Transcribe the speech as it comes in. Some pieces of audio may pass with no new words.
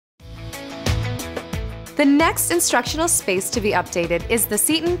The next instructional space to be updated is the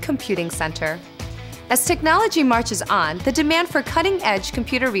Seaton Computing Center. As technology marches on, the demand for cutting-edge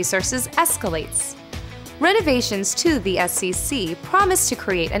computer resources escalates. Renovations to the SCC promise to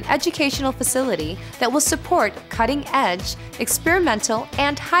create an educational facility that will support cutting-edge, experimental,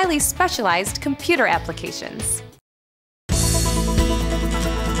 and highly specialized computer applications.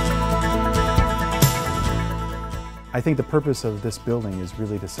 I think the purpose of this building is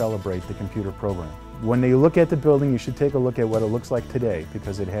really to celebrate the computer program. When you look at the building, you should take a look at what it looks like today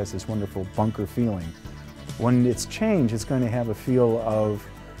because it has this wonderful bunker feeling. When it's changed, it's going to have a feel of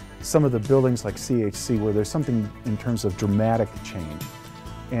some of the buildings like CHC where there's something in terms of dramatic change.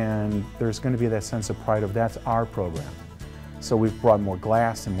 And there's going to be that sense of pride of that's our program. So we've brought more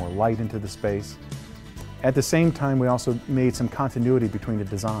glass and more light into the space. At the same time, we also made some continuity between the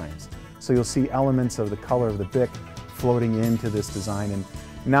designs. So you'll see elements of the color of the BIC floating into this design, and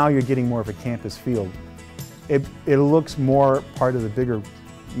now you're getting more of a campus feel. It looks more part of the bigger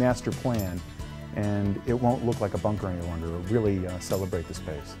master plan, and it won't look like a bunker any longer. It'll really celebrate the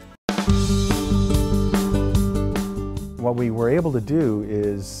space. What we were able to do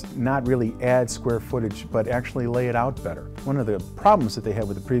is not really add square footage, but actually lay it out better. One of the problems that they had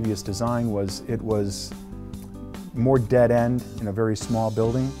with the previous design was it was more dead end in a very small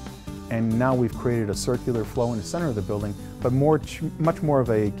building. And now we've created a circular flow in the center of the building, but much more of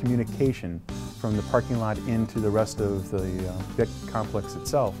a communication from the parking lot into the rest of the BIC complex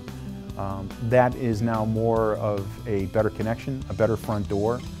itself. That is now more of a better connection, a better front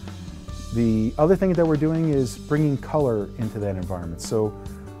door. The other thing that we're doing is bringing color into that environment. So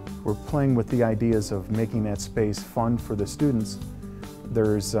we're playing with the ideas of making that space fun for the students.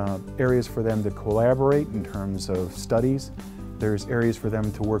 There's areas for them to collaborate in terms of studies. There's areas for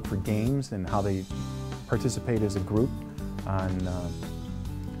them to work for games and how they participate as a group on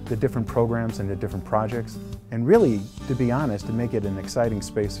the different programs and the different projects. And really, to be honest, to make it an exciting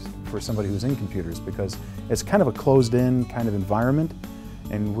space for somebody who's in computers, because it's kind of a closed-in kind of environment,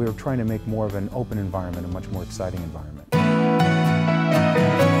 and we're trying to make more of an open environment, a much more exciting environment.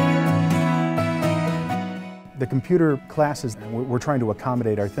 The computer classes we're trying to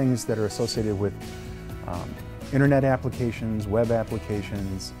accommodate are things that are associated with Internet applications, web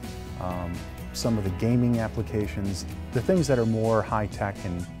applications, some of the gaming applications, the things that are more high-tech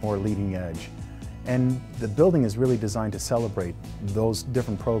and more leading edge. And the building is really designed to celebrate those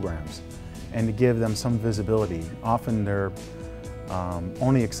different programs and to give them some visibility. Often they're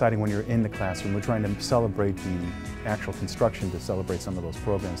only exciting when you're in the classroom. We're trying to celebrate the actual construction to celebrate some of those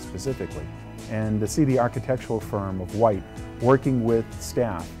programs specifically. And to see the architectural firm of White working with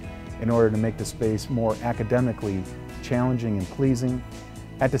staff in order to make the space more academically challenging and pleasing.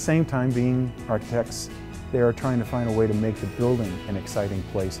 At the same time, being architects, they are trying to find a way to make the building an exciting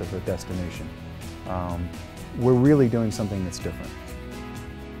place of a destination. We're really doing something that's different.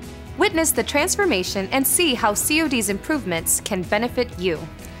 Witness the transformation and see how COD's improvements can benefit you.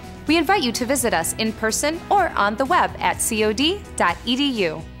 We invite you to visit us in person or on the web at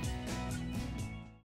cod.edu.